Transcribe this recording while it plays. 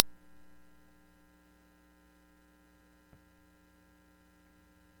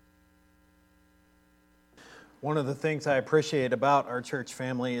One of the things I appreciate about our church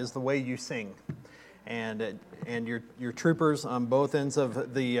family is the way you sing, and your troopers on both ends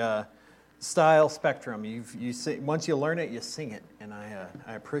of the style spectrum. You sing, once you learn it, you sing it, and I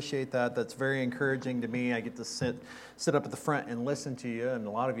appreciate that. That's very encouraging to me. I get to sit up at the front and listen to you, and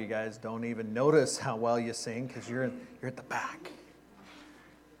a lot of you guys don't even notice how well you sing because you're at the back.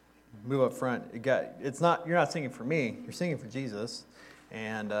 Move up front. You're not singing for me. You're singing for Jesus.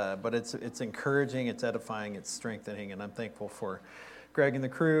 But it's encouraging, it's edifying, it's strengthening, and I'm thankful for Greg and the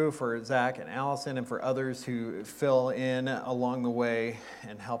crew, for Zach and Allison, and for others who fill in along the way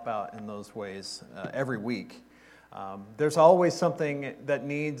and help out in those ways every week. There's always something that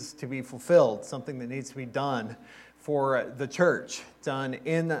needs to be fulfilled, something that needs to be done for the church, done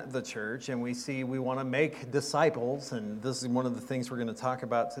in the church, and we want to make disciples, and this is one of the things we're going to talk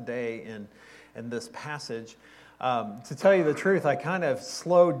about today in this passage. To tell you the truth, I kind of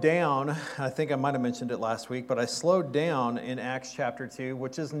slowed down. I think I might have mentioned it last week, but I slowed down in Acts chapter 2,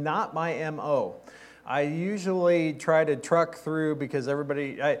 which is not my MO. I usually try to truck through because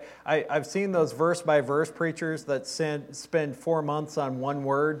I've seen those verse-by-verse preachers that spend 4 months on one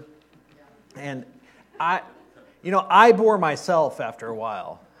word, and I bore myself after a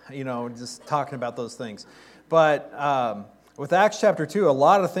while, just talking about those things. But with Acts chapter 2, a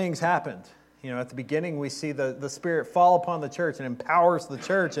lot of things happened. At the beginning, we see the Spirit fall upon the church and empowers the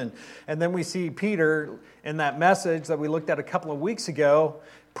church. And then we see Peter, in that message that we looked at a couple of weeks ago,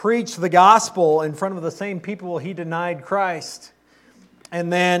 preach the gospel in front of the same people he denied Christ.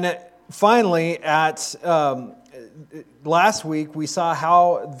 And then finally, at last week, we saw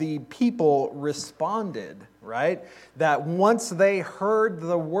how the people responded, right? That once they heard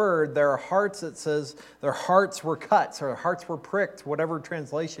the word, their hearts, it says, their hearts were cut, or their hearts were pricked, whatever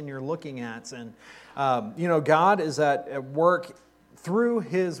translation you're looking at. And, God is at work through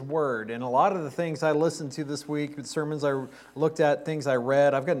His Word. And a lot of the things I listened to this week, sermons I looked at, things I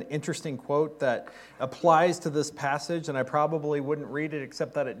read, I've got an interesting quote that applies to this passage, and I probably wouldn't read it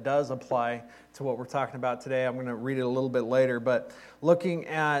except that it does apply to what we're talking about today. I'm going to read it a little bit later, but looking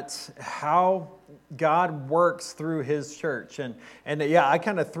at how God works through His church. And I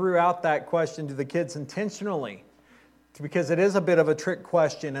kind of threw out that question to the kids intentionally because it is a bit of a trick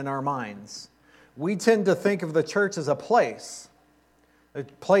question in our minds. We tend to think of the church as a place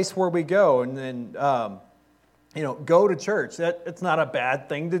where we go and then, go to church. It's not a bad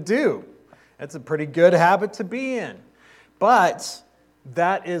thing to do. It's a pretty good habit to be in. But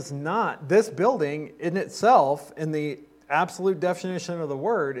that is not, this building in itself, in the absolute definition of the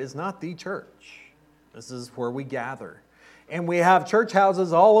word, is not the church. This is where we gather. And we have church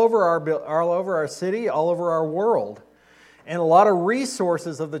houses all over our city, all over our world. And a lot of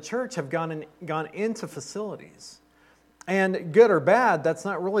resources of the church have gone into facilities. And good or bad, that's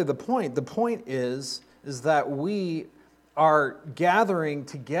not really the point. The point is that we are gathering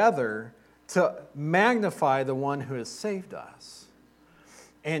together to magnify the one who has saved us.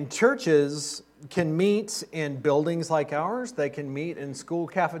 And churches can meet in buildings like ours. They can meet in school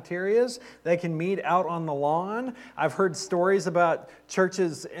cafeterias. They can meet out on the lawn. I've heard stories about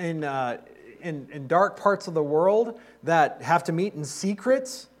churches in dark parts of the world that have to meet in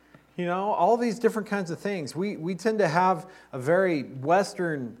secret. All these different kinds of things. We tend to have a very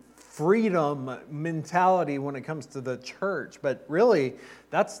Western freedom mentality when it comes to the church, but really,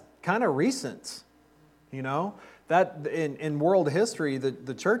 that's kind of recent. That in world history,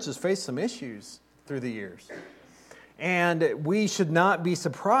 the church has faced some issues through the years. And we should not be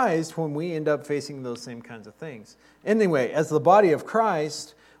surprised when we end up facing those same kinds of things. Anyway, as the body of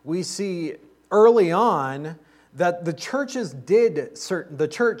Christ, we see early on that the church did certain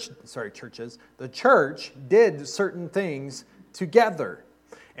things together.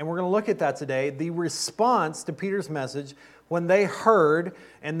 And we're going to look at that today. The response to Peter's message when they heard,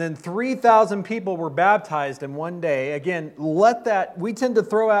 and then 3,000 people were baptized in one day. Again, we tend to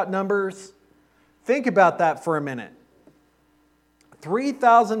throw out numbers. Think about that for a minute.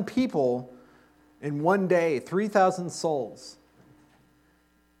 3,000 people in one day, 3,000 souls.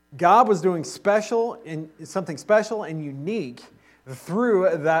 God was doing something special and unique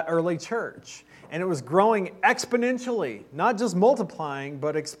through that early church. And it was growing exponentially, not just multiplying,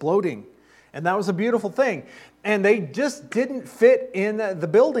 but exploding. And that was a beautiful thing. And they just didn't fit in the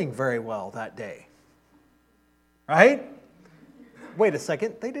building very well that day. Right? Wait a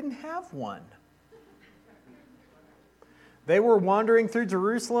second, they didn't have one. They were wandering through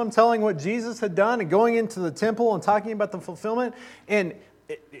Jerusalem, telling what Jesus had done and going into the temple and talking about the fulfillment. And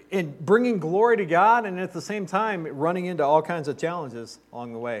in bringing glory to God, and at the same time running into all kinds of challenges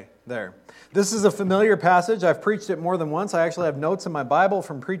along the way there. This is a familiar passage. I've preached it more than once. I actually have notes in my Bible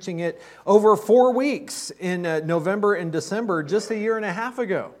from preaching it over 4 weeks in November and December just a year and a half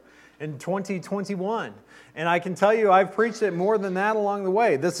ago in 2021. And I can tell you I've preached it more than that along the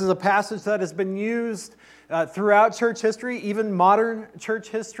way. This is a passage that has been used throughout church history, even modern church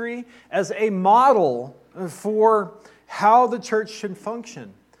history, as a model for how the church should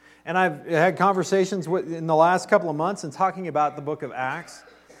function. And I've had conversations in the last couple of months and talking about the book of Acts.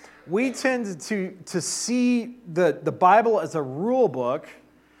 We tend to see the Bible as a rule book,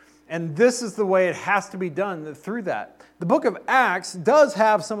 and this is the way it has to be done through that. The book of Acts does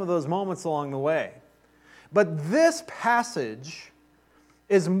have some of those moments along the way. But this passage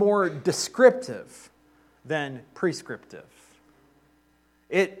is more descriptive than prescriptive.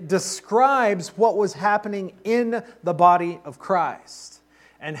 It describes what was happening in the body of Christ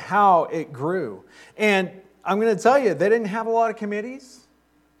and how it grew. And I'm going to tell you, they didn't have a lot of committees.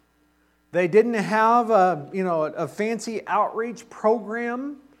 They didn't have a fancy outreach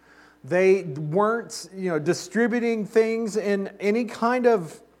program. They weren't distributing things in any kind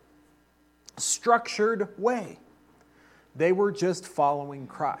of structured way. They were just following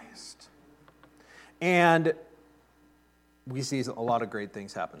Christ. And we see a lot of great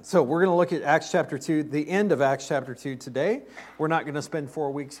things happen. So we're going to look at Acts chapter 2, the end of Acts chapter 2 today. We're not going to spend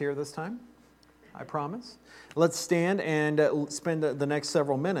 4 weeks here this time, I promise. Let's stand and spend the next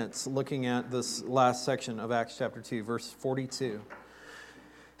several minutes looking at this last section of Acts chapter 2, verse 42.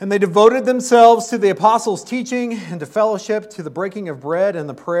 And they devoted themselves to the apostles' teaching and to fellowship, to the breaking of bread and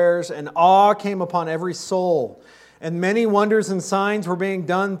the prayers, and awe came upon every soul. And many wonders and signs were being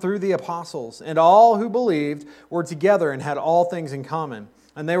done through the apostles. And all who believed were together and had all things in common.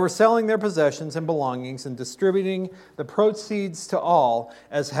 And they were selling their possessions and belongings and distributing the proceeds to all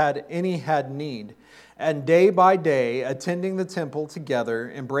as any had need. And day by day, attending the temple together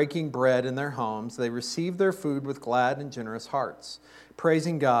and breaking bread in their homes, they received their food with glad and generous hearts,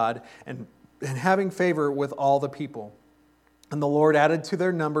 praising God and having favor with all the people. And the Lord added to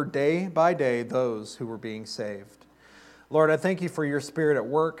their number day by day those who were being saved. Lord, I thank you for your Spirit at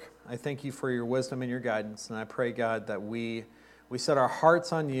work. I thank you for your wisdom and your guidance. And I pray, God, that we set our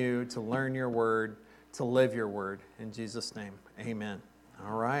hearts on you to learn your word, to live your word. In Jesus' name, amen.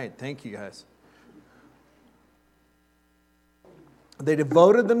 All right. Thank you, guys. They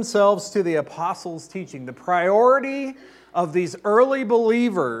devoted themselves to the apostles' teaching. The priority of these early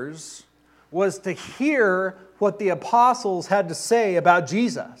believers was to hear what the apostles had to say about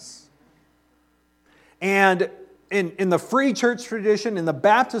Jesus. And in the free church tradition, in the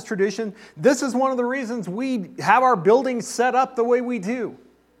Baptist tradition, this is one of the reasons we have our buildings set up the way we do.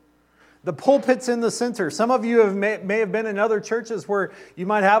 The pulpit's in the center. Some of you may have been in other churches where you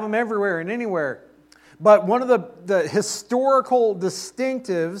might have them everywhere and anywhere. But one of the historical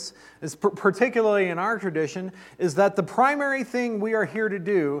distinctives, is particularly in our tradition, is that the primary thing we are here to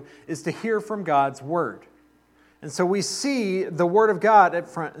do is to hear from God's Word. And so we see the Word of God at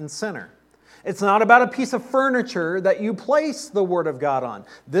front and center. It's not about a piece of furniture that you place the Word of God on.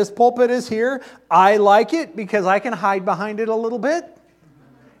 This pulpit is here. I like it because I can hide behind it a little bit.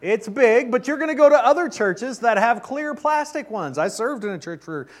 It's big, but you're going to go to other churches that have clear plastic ones. I served in a church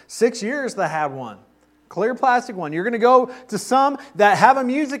for 6 years that had one. Clear plastic one. You're going to go to some that have a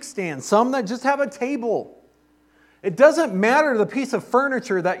music stand, some that just have a table. It doesn't matter the piece of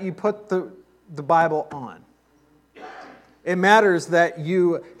furniture that you put the Bible on. It matters that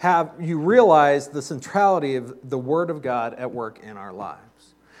you realize the centrality of the Word of God at work in our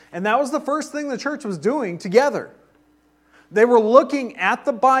lives. And that was the first thing the church was doing together. They were looking at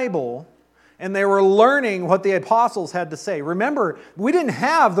the Bible and they were learning what the apostles had to say. Remember, we didn't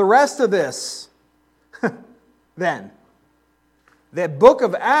have the rest of this then. The book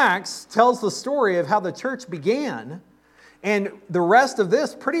of Acts tells the story of how the church began. And the rest of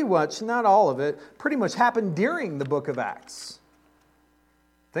this, pretty much, not all of it, pretty much happened during the book of Acts.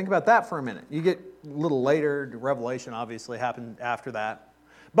 Think about that for a minute. You get a little later, Revelation obviously happened after that.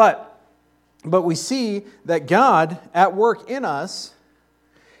 But we see that God at work in us,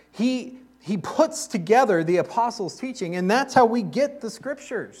 He puts together the apostles' teaching, and that's how we get the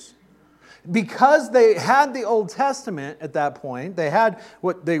Scriptures. Because they had the Old Testament at that point, they had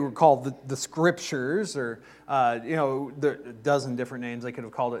what they were called the Scriptures, or a dozen different names they could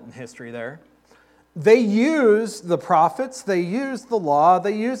have called it in history there. They used the prophets, they used the law,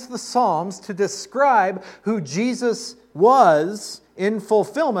 they used the Psalms to describe who Jesus was in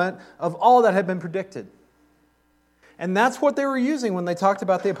fulfillment of all that had been predicted. And that's what they were using when they talked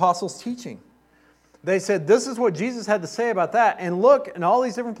about the apostles' teaching. They said, this is what Jesus had to say about that. And look in all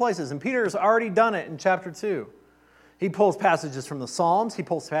these different places. And Peter has already done it in chapter 2. He pulls passages from the Psalms. He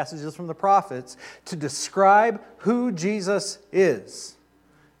pulls passages from the prophets to describe who Jesus is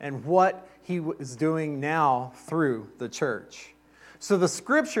and what he is doing now through the church. So the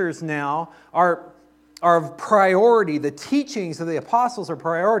scriptures now are of priority. The teachings of the apostles are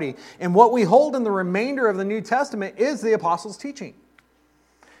priority. And what we hold in the remainder of the New Testament is the apostles' teaching.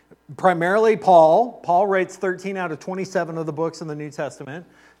 Primarily Paul. Paul writes 13 out of 27 of the books in the New Testament.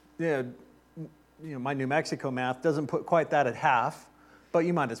 My New Mexico math doesn't put quite that at half, but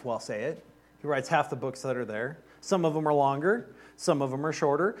you might as well say it. He writes half the books that are there. Some of them are longer. Some of them are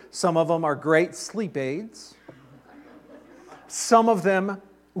shorter. Some of them are great sleep aids. Some of them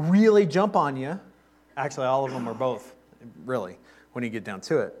really jump on you. Actually, all of them are both, really, when you get down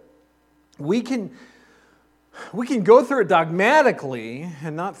to it. We can go through it dogmatically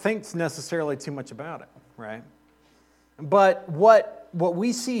and not think necessarily too much about it, right? But what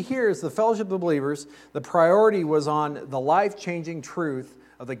we see here is the fellowship of the believers, the priority was on the life-changing truth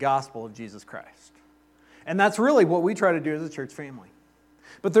of the gospel of Jesus Christ. And that's really what we try to do as a church family.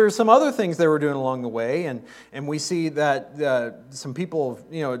 But there are some other things they were doing along the way, and we see that some people,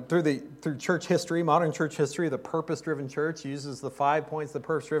 through church history, modern church history, the purpose-driven church uses the 5 points of the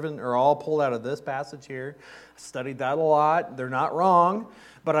purpose-driven are all pulled out of this passage here. I studied that a lot. They're not wrong,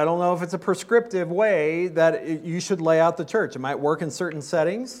 but I don't know if it's a prescriptive way that you should lay out the church. It might work in certain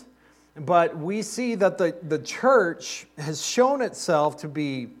settings, but we see that the church has shown itself to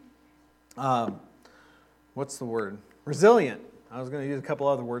be, resilient. I was going to use a couple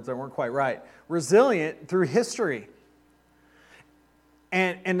other words that weren't quite right. Resilient through history.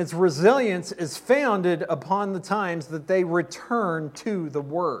 And its resilience is founded upon the times that they return to the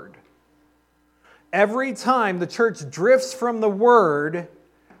Word. Every time the church drifts from the Word,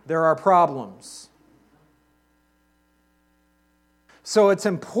 there are problems. So it's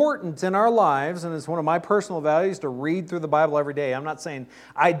important in our lives, and it's one of my personal values, to read through the Bible every day. I'm not saying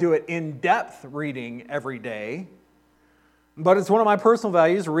I do it in-depth reading every day, but it's one of my personal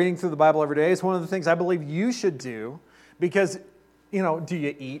values, reading through the Bible every day. It's one of the things I believe you should do because, do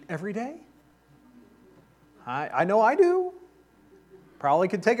you eat every day? I know I do. Probably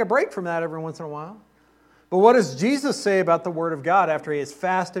could take a break from that every once in a while. But what does Jesus say about the Word of God after He has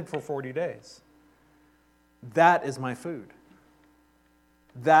fasted for 40 days? That is my food.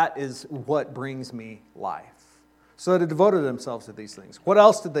 That is what brings me life. So they devoted themselves to these things. What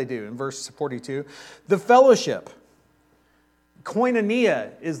else did they do? In verse 42, the fellowship.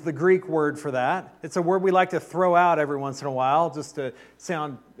 Koinonia is the Greek word for that. It's a word we like to throw out every once in a while just to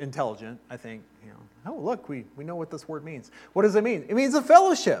sound intelligent, I think. Oh, look, we know what this word means. What does it mean? It means a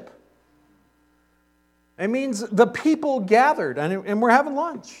fellowship. It means the people gathered, and we're having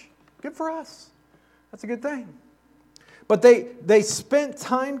lunch. Good for us. That's a good thing. But they spent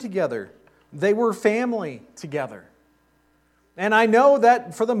time together. They were family together. And I know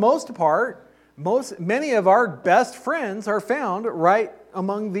that for the most part, many of our best friends are found right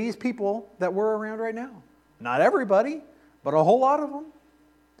among these people that we're around right now. Not everybody, but a whole lot of them.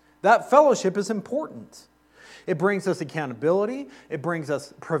 That fellowship is important. It brings us accountability. It brings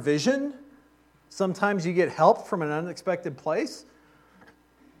us provision. Sometimes you get help from an unexpected place.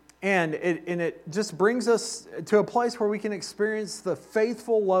 And it just brings us to a place where we can experience the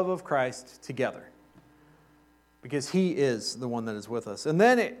faithful love of Christ together. Because He is the one that is with us. And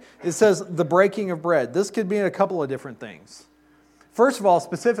then it says the breaking of bread. This could mean a couple of different things. First of all,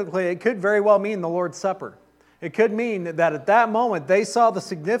 specifically, it could very well mean the Lord's Supper. It could mean that at that moment, they saw the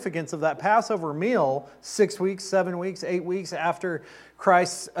significance of that Passover meal 6 weeks, 7 weeks, 8 weeks after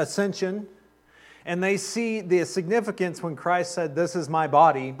Christ's ascension. And they see the significance when Christ said, "This is my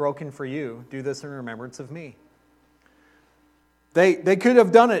body broken for you. Do this in remembrance of me." They could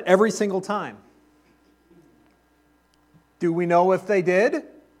have done it every single time. Do we know if they did?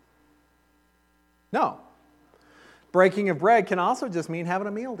 No. Breaking of bread can also just mean having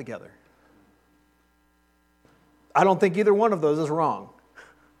a meal together. I don't think either one of those is wrong.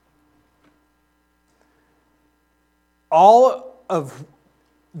 All of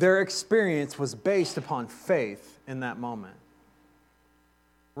their experience was based upon faith in that moment,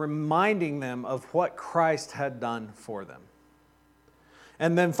 reminding them of what Christ had done for them.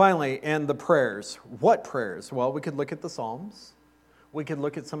 And then finally, and the prayers. What prayers? Well, we could look at the Psalms. We could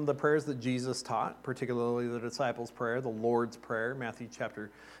look at some of the prayers that Jesus taught, particularly the disciples' prayer, the Lord's Prayer, Matthew chapter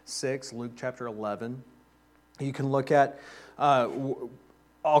 6, Luke chapter 11. You can look at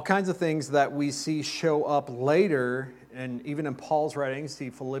all kinds of things that we see show up later, and even in Paul's writings, see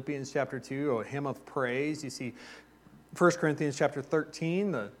Philippians chapter 2, a hymn of praise. You see 1 Corinthians chapter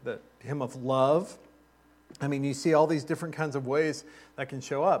 13, the hymn of love. I mean, you see all these different kinds of ways that can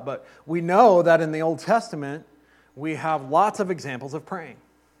show up. But we know that in the Old Testament, we have lots of examples of praying.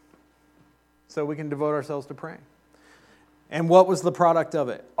 So we can devote ourselves to praying. And what was the product of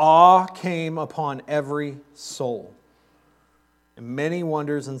it? Awe came upon every soul. And many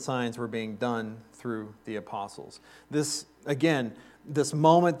wonders and signs were being done through the apostles. This, again, this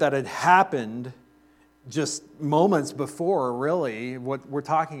moment that had happened just moments before, really, what we're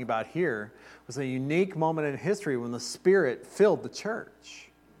talking about here, was a unique moment in history when the Spirit filled the church.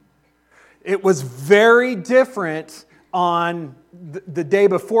 It was very different on the day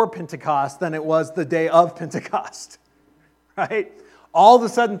before Pentecost than it was the day of Pentecost, right? All of a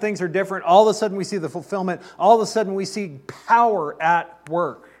sudden things are different. All of a sudden we see the fulfillment. All of a sudden we see power at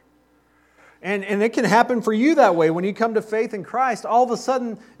work. And it can happen for you that way. When you come to faith in Christ, all of a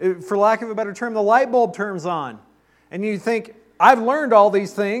sudden, for lack of a better term, the light bulb turns on. And you think, I've learned all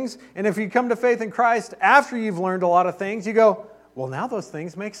these things. And if you come to faith in Christ after you've learned a lot of things, you go, well, now those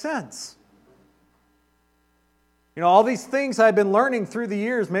things make sense. You know, all these things I've been learning through the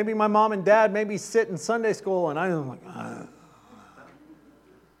years, maybe my mom and dad made me sit in Sunday school and I'm like,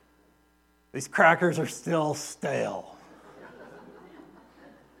 these crackers are still stale.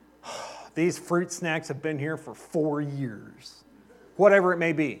 These fruit snacks have been here for 4 years. Whatever it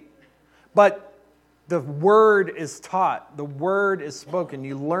may be. But the word is taught. The word is spoken.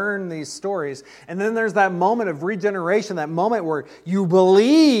 You learn these stories. And then there's that moment of regeneration, that moment where you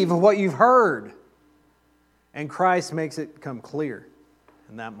believe what you've heard. And Christ makes it come clear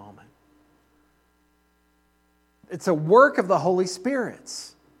in that moment. It's a work of the Holy Spirit.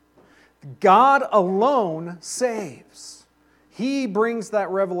 God alone saves. He brings that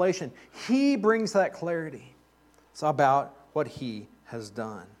revelation. He brings that clarity. It's about what He has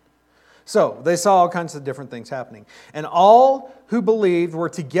done. So, they saw all kinds of different things happening. And all who believed were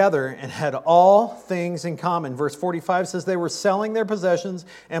together and had all things in common. Verse 45 says they were selling their possessions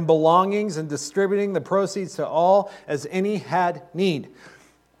and belongings and distributing the proceeds to all as any had need.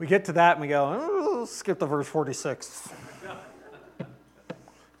 We get to that and we go, oh, skip to verse 46.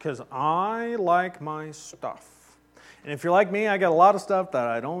 Because I like my stuff. And if you're like me, I got a lot of stuff that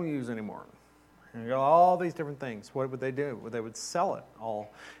I don't use anymore. And you got all these different things. What would they do? Well, they would sell it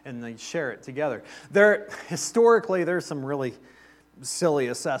all and they'd share it together. Historically, there's some really silly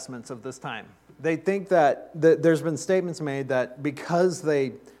assessments of this time. They think that there's been statements made that because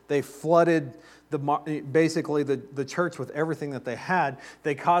they flooded basically the church with everything that they had,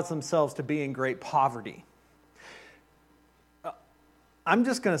 they caused themselves to be in great poverty. I'm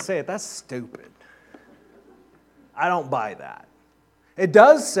just going to say it, that's stupid. I don't buy that. It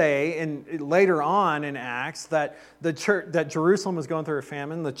does say later on in Acts that the church, that Jerusalem was going through a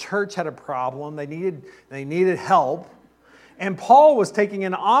famine. The church had a problem. They needed help. And Paul was taking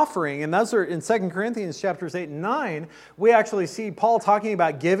an offering. And those are in 2 Corinthians chapters 8 and 9. We actually see Paul talking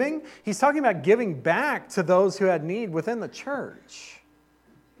about giving. He's talking about giving back to those who had need within the church.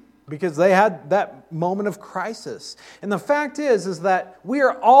 Because they had that moment of crisis. And the fact is that we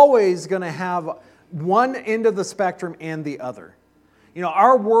are always going to have one end of the spectrum and the other. You know,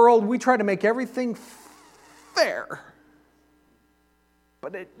 our world, we try to make everything fair.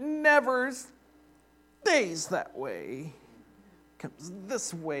 But it never stays that way. It comes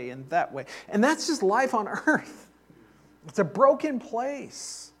this way and that way. And that's just life on earth. It's a broken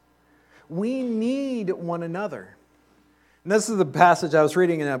place. We need one another. And this is the passage I was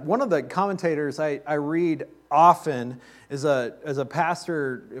reading, and one of the commentators I read often is a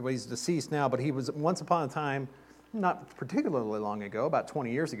pastor. Well, he's deceased now, but he was once upon a time, not particularly long ago, about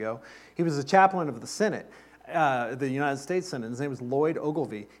 20 years ago, he was a chaplain of the Senate, the United States Senate. His name was Lloyd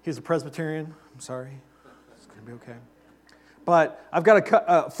Ogilvie. He was a Presbyterian. I'm sorry. It's going to be okay. But I've got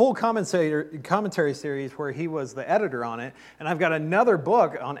a full commentary series where he was the editor on it, and I've got another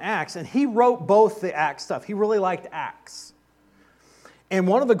book on Acts, and he wrote both the Acts stuff. He really liked Acts. And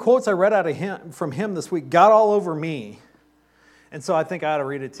one of the quotes I read from him this week got all over me, and so I think I ought to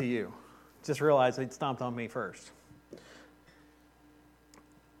read it to you. Just realized it stomped on me first.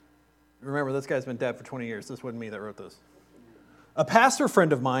 Remember, this guy's been dead for 20 years. This wasn't me that wrote this. A pastor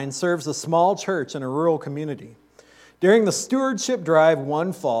friend of mine serves a small church in a rural community. During the stewardship drive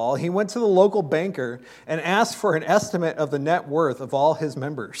one fall, he went to the local banker and asked for an estimate of the net worth of all his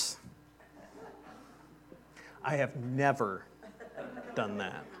members. I have never done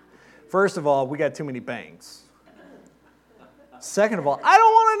that. First of all, we got too many banks. Second of all, I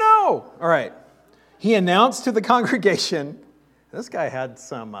don't want to know. All right. He announced to the congregation, this guy had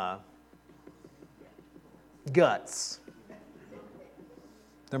some guts.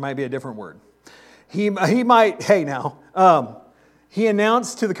 There might be a different word. He might, hey now, He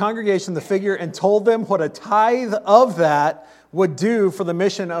announced to the congregation the figure and told them what a tithe of that would do for the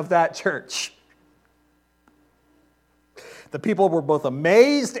mission of that church. The people were both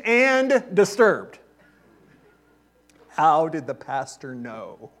amazed and disturbed. How did the pastor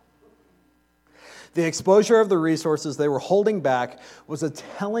know? The exposure of the resources they were holding back was a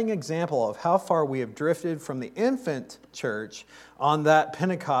telling example of how far we have drifted from the infant church on that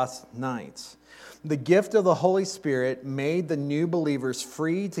Pentecost night. The gift of the Holy Spirit made the new believers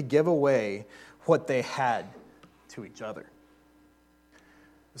free to give away what they had to each other.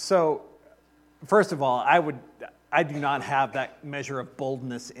 So, first of all, I do not have that measure of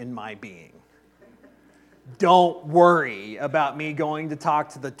boldness in my being. Don't worry about me going to talk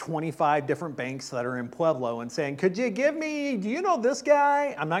to the 25 different banks that are in Pueblo and saying, do you know this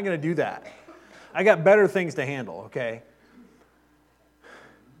guy? I'm not going to do that. I got better things to handle, okay?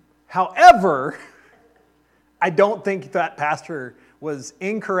 However, I don't think that pastor was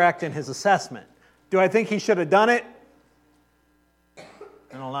incorrect in his assessment. Do I think he should have done it?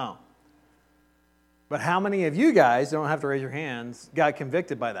 I don't know. But how many of you guys, don't have to raise your hands, got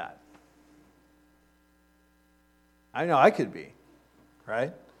convicted by that? I know I could be,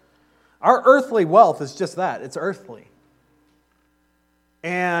 right? Our earthly wealth is just that. It's earthly.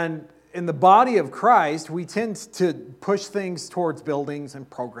 And in the body of Christ, we tend to push things towards buildings and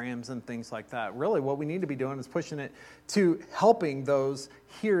programs and things like that. Really, what we need to be doing is pushing it to helping those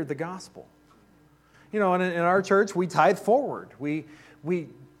hear the gospel. You know, in our church, we tithe forward. We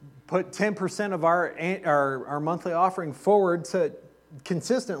put 10% of our monthly offering forward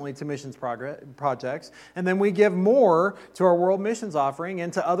consistently to missions projects, and then we give more to our world missions offering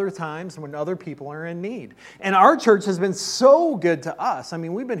and to other times when other people are in need. And our church has been so good to us. I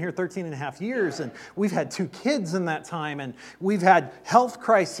mean, we've been here 13 and a half years, and we've had 2 kids in that time, and we've had health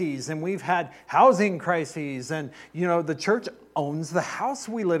crises, and we've had housing crises, and, you know, the church owns the house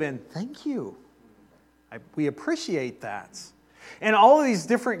we live in. Thank you. We appreciate that. And all of these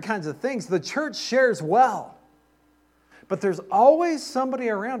different kinds of things, the church shares well. But there's always somebody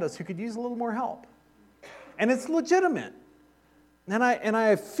around us who could use a little more help. And it's legitimate. And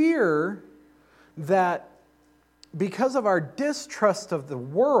I fear that because of our distrust of the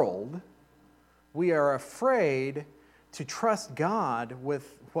world, we are afraid to trust God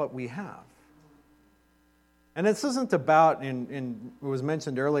with what we have. And this isn't about, and it was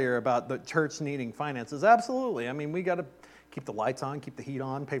mentioned earlier about the church needing finances. Absolutely. I mean, we got to keep the lights on, keep the heat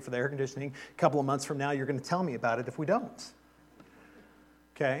on, pay for the air conditioning. A couple of months from now, you're going to tell me about it if we don't.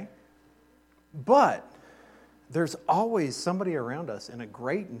 Okay? But there's always somebody around us in a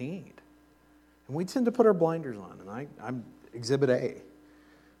great need. And we tend to put our blinders on. And I'm Exhibit A.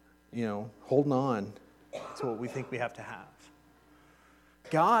 You know, holding on to what we think we have to have.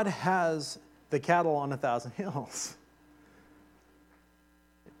 God has the cattle on 1,000 hills.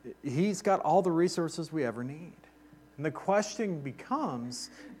 He's got all the resources we ever need. And the question becomes,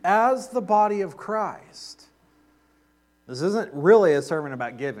 as the body of Christ, this isn't really a sermon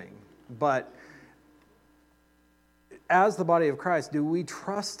about giving, but as the body of Christ, do we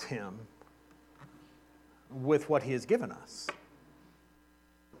trust Him with what He has given us?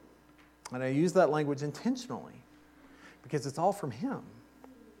 And I use that language intentionally because it's all from Him.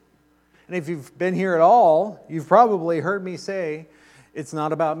 And if you've been here at all, you've probably heard me say, it's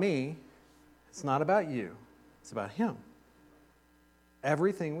not about me, it's not about you. It's about Him.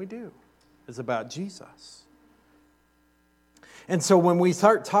 Everything we do is about Jesus. And so when we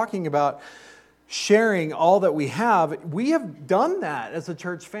start talking about sharing all that we have done that as a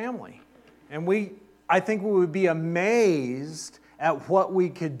church family. And I think we would be amazed at what we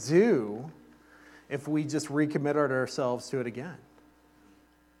could do if we just recommitted ourselves to it again.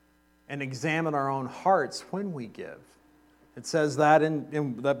 And examine our own hearts when we give. It says that in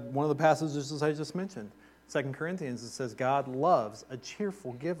one of the passages I just mentioned. 2 Corinthians, it says, God loves a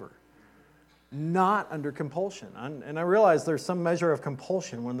cheerful giver, not under compulsion. And I realize there's some measure of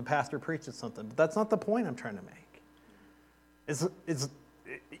compulsion when the pastor preaches something, but that's not the point I'm trying to make.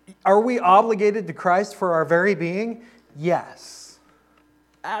 Are we obligated to Christ for our very being? Yes.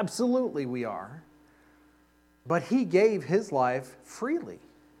 Absolutely we are. But He gave His life freely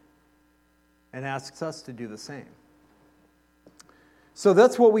and asks us to do the same. So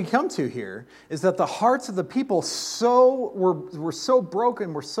that's what we come to here, is that the hearts of the people were so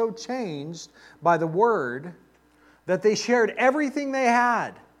broken, were so changed by the word, that they shared everything they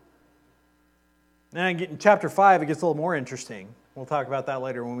had. And in chapter 5, it gets a little more interesting. We'll talk about that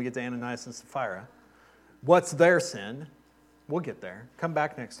later when we get to Ananias and Sapphira. What's their sin? We'll get there. Come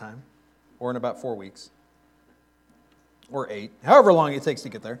back next time, or in about 4 weeks, or 8, however long it takes to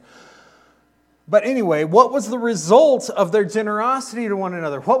get there. But anyway, what was the result of their generosity to one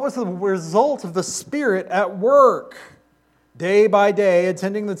another? What was the result of the Spirit at work? Day by day,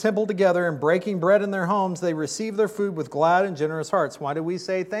 attending the temple together and breaking bread in their homes, they received their food with glad and generous hearts. Why do we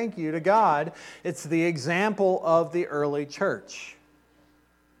say thank you to God? It's the example of the early church.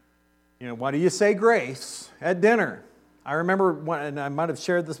 Why do you say grace at dinner? I remember, and I might have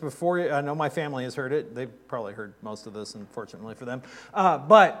shared this before. I know my family has heard it. They've probably heard most of this, unfortunately for them.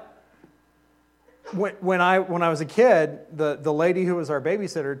 But when I was a kid, the lady who was our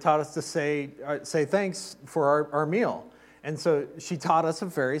babysitter taught us to say thanks for our meal. And so she taught us a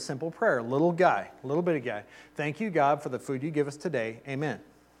very simple prayer, little bitty guy. Thank you, God, for the food you give us today. Amen.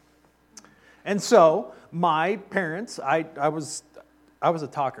 And so my parents, I was a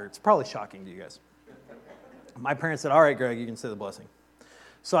talker. It's probably shocking to you guys. My parents said, all right, Greg, you can say the blessing.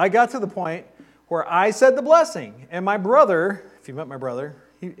 So I got to the point where I said the blessing. And my brother, if you met my brother,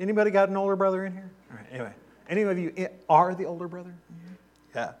 anybody got an older brother in here? All right, anyway. Any of you are the older brother?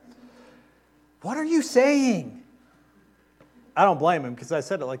 Yeah. What are you saying? I don't blame him because I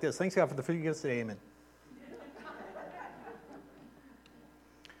said it like this. Thanks, God, for the food you give us today. Amen.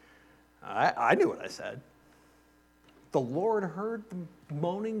 I knew what I said. The Lord heard the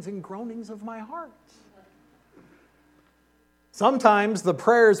moanings and groanings of my heart. Sometimes the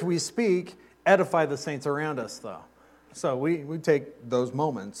prayers we speak edify the saints around us, though. So we take those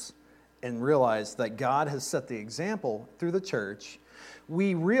moments and realize that God has set the example through the church.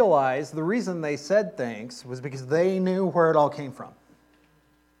 We realize the reason they said thanks was because they knew where it all came from.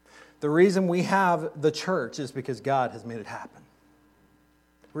 The reason we have the church is because God has made it happen.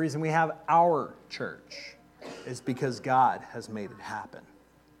 The reason we have our church is because God has made it happen.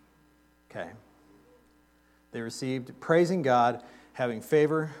 Okay. They received praising God, having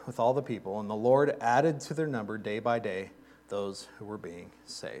favor with all the people, and the Lord added to their number day by day those who were being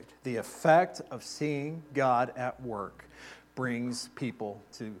saved. The effect of seeing God at work brings people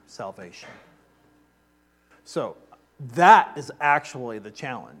to salvation. So that is actually the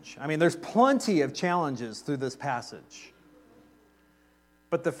challenge. I mean, there's plenty of challenges through this passage.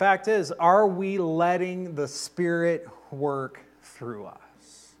 But the fact is, are we letting the Spirit work through us?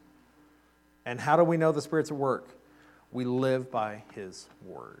 And how do we know the Spirit's at work? We live by His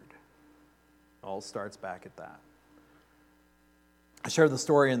Word. It all starts back at that. I shared the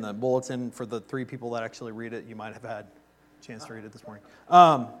story in the bulletin for the 3 people that actually read it. You might have had a chance to read it this morning.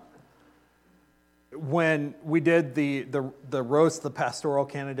 When we did the roast the pastoral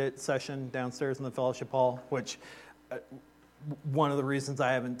candidate session downstairs in the fellowship hall, which one of the reasons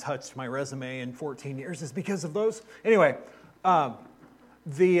I haven't touched my resume in 14 years is because of those. Anyway, one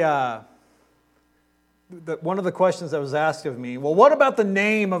of the questions that was asked of me, well, what about the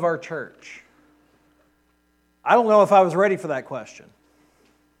name of our church? I don't know if I was ready for that question.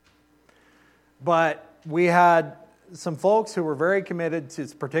 But we had some folks who were very committed to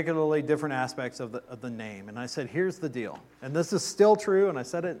particularly different aspects of the name. And I said, here's the deal. And this is still true, and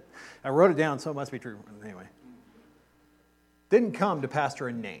I wrote it down, so it must be true. Anyway. Didn't come to pastor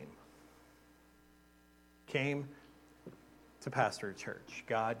a name. Came to pastor a church.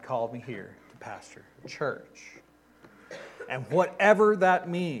 God called me here to pastor a church. And whatever that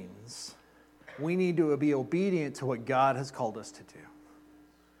means, we need to be obedient to what God has called us to do.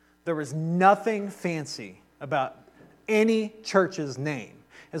 There was nothing fancy about any church's name.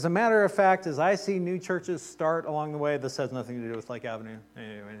 As a matter of fact, as I see new churches start along the way, this has nothing to do with Lake Avenue.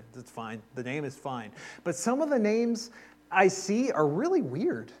 Anyway, it's fine. The name is fine. But some of the names I see are really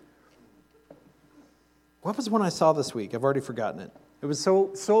weird. What was one I saw this week? I've already forgotten it. It was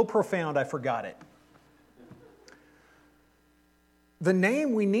so profound, I forgot it. The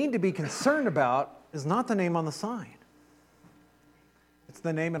name we need to be concerned about is not the name on the sign. It's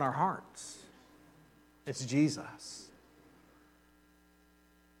the name in our hearts. It's Jesus.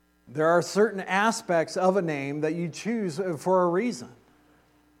 There are certain aspects of a name that you choose for a reason.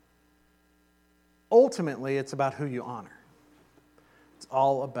 Ultimately, it's about who you honor. It's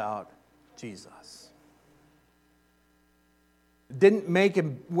all about Jesus.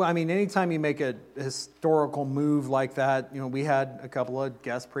 Anytime you make a historical move like that, we had a couple of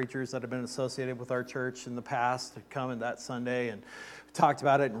guest preachers that have been associated with our church in the past come in that Sunday and talked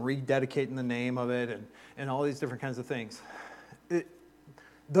about it and rededicating the name of it and all these different kinds of things.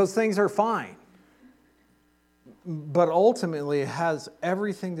 Those things are fine. But ultimately, it has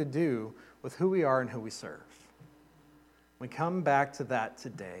everything to do with who we are and who we serve. We come back to that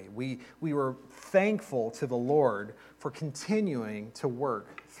today. We were thankful to the Lord for continuing to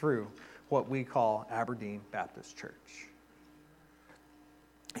work through what we call Aberdeen Baptist Church.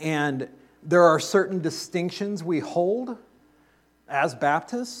 And there are certain distinctions we hold as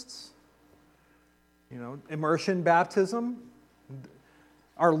Baptists, Immersion baptism.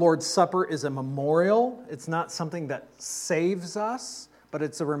 Our Lord's Supper is a memorial. It's not something that saves us, but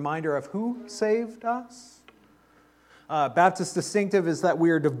it's a reminder of who saved us. Baptist distinctive is that we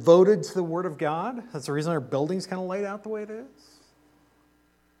are devoted to the Word of God. That's the reason our building's kind of laid out the way it is.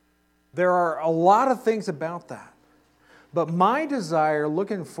 There are a lot of things about that. But my desire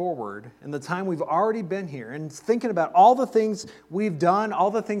looking forward in the time we've already been here and thinking about all the things we've done,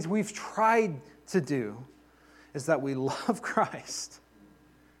 all the things we've tried to do, is that we love Christ.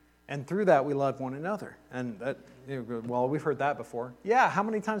 And through that, we love one another. And that, well, we've heard that before. Yeah, how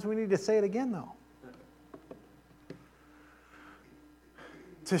many times do we need to say it again, though?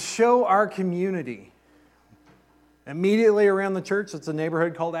 To show our community, immediately around the church, it's a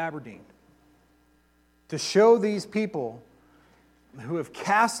neighborhood called Aberdeen. To show these people who have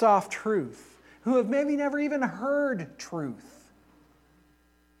cast off truth, who have maybe never even heard truth.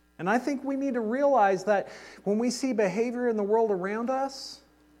 And I think we need to realize that when we see behavior in the world around us,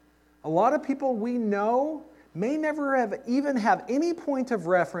 a lot of people we know may never even have any point of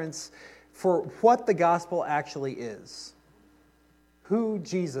reference for what the gospel actually is, who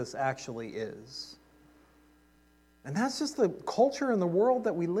Jesus actually is. And that's just the culture and the world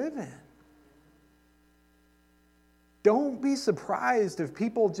that we live in. Don't be surprised if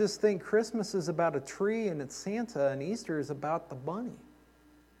people just think Christmas is about a tree and it's Santa and Easter is about the bunny.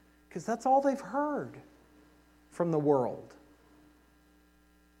 Because that's all they've heard from the world.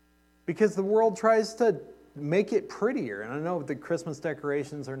 Because the world tries to make it prettier. And I know the Christmas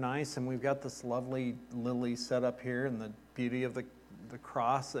decorations are nice and we've got this lovely lily set up here and the beauty of the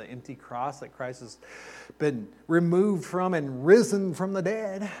cross, the empty cross that Christ has been removed from and risen from the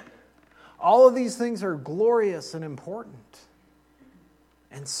dead. All of these things are glorious and important.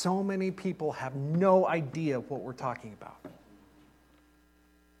 And so many people have no idea what we're talking about.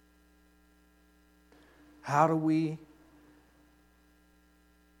 How do we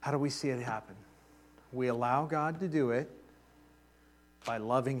see it happen? We allow God to do it by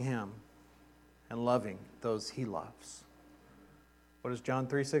loving Him and loving those He loves. What does John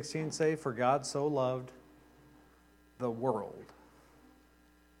 3:16 say? For God so loved the world.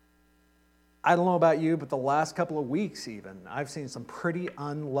 I don't know about you, but the last couple of weeks even, I've seen some pretty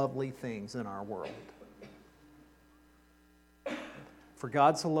unlovely things in our world. For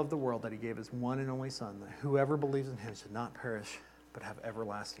God so loved the world that He gave His one and only Son, that whoever believes in Him should not perish, but have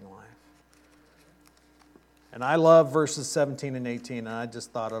everlasting life. And I love verses 17 and 18, and I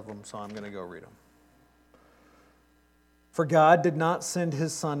just thought of them, so I'm going to go read them. For God did not send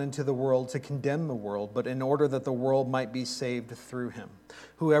His Son into the world to condemn the world, but in order that the world might be saved through Him.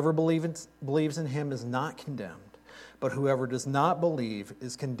 Whoever believes in Him is not condemned, but whoever does not believe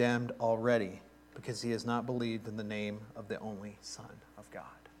is condemned already, because he has not believed in the name of the only Son of God.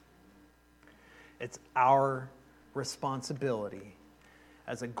 It's our responsibility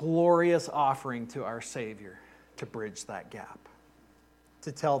as a glorious offering to our Savior to bridge that gap,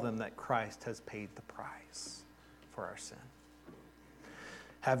 to tell them that Christ has paid the price for our sin.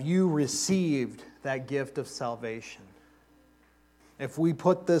 Have you received that gift of salvation? If we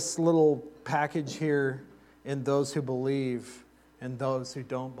put this little package here in those who believe and those who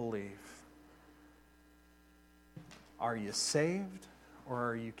don't believe, are you saved or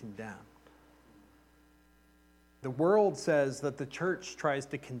are you condemned? The world says that the church tries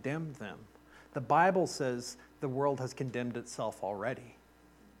to condemn them. The Bible says the world has condemned itself already.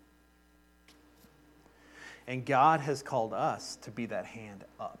 And God has called us to be that hand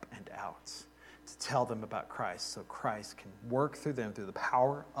up and out, to tell them about Christ so Christ can work through them through the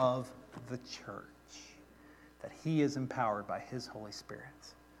power of the church, that He is empowered by His Holy Spirit.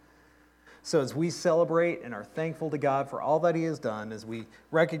 So as we celebrate and are thankful to God for all that He has done, as we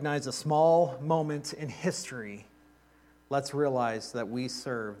recognize a small moment in history, let's realize that we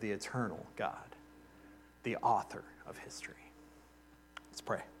serve the eternal God, the author of history. Let's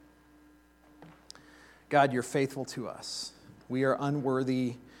pray. God, You're faithful to us. We are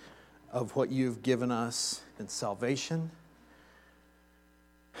unworthy of what You've given us in salvation.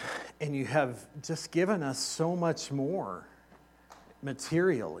 And You have just given us so much more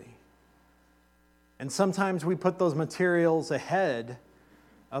materially. And sometimes we put those materials ahead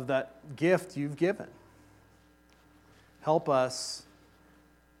of that gift You've given. Help us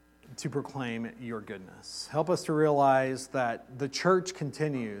to proclaim Your goodness. Help us to realize that the church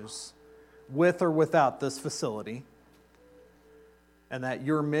continues with or without this facility, and that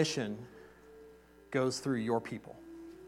Your mission goes through Your people.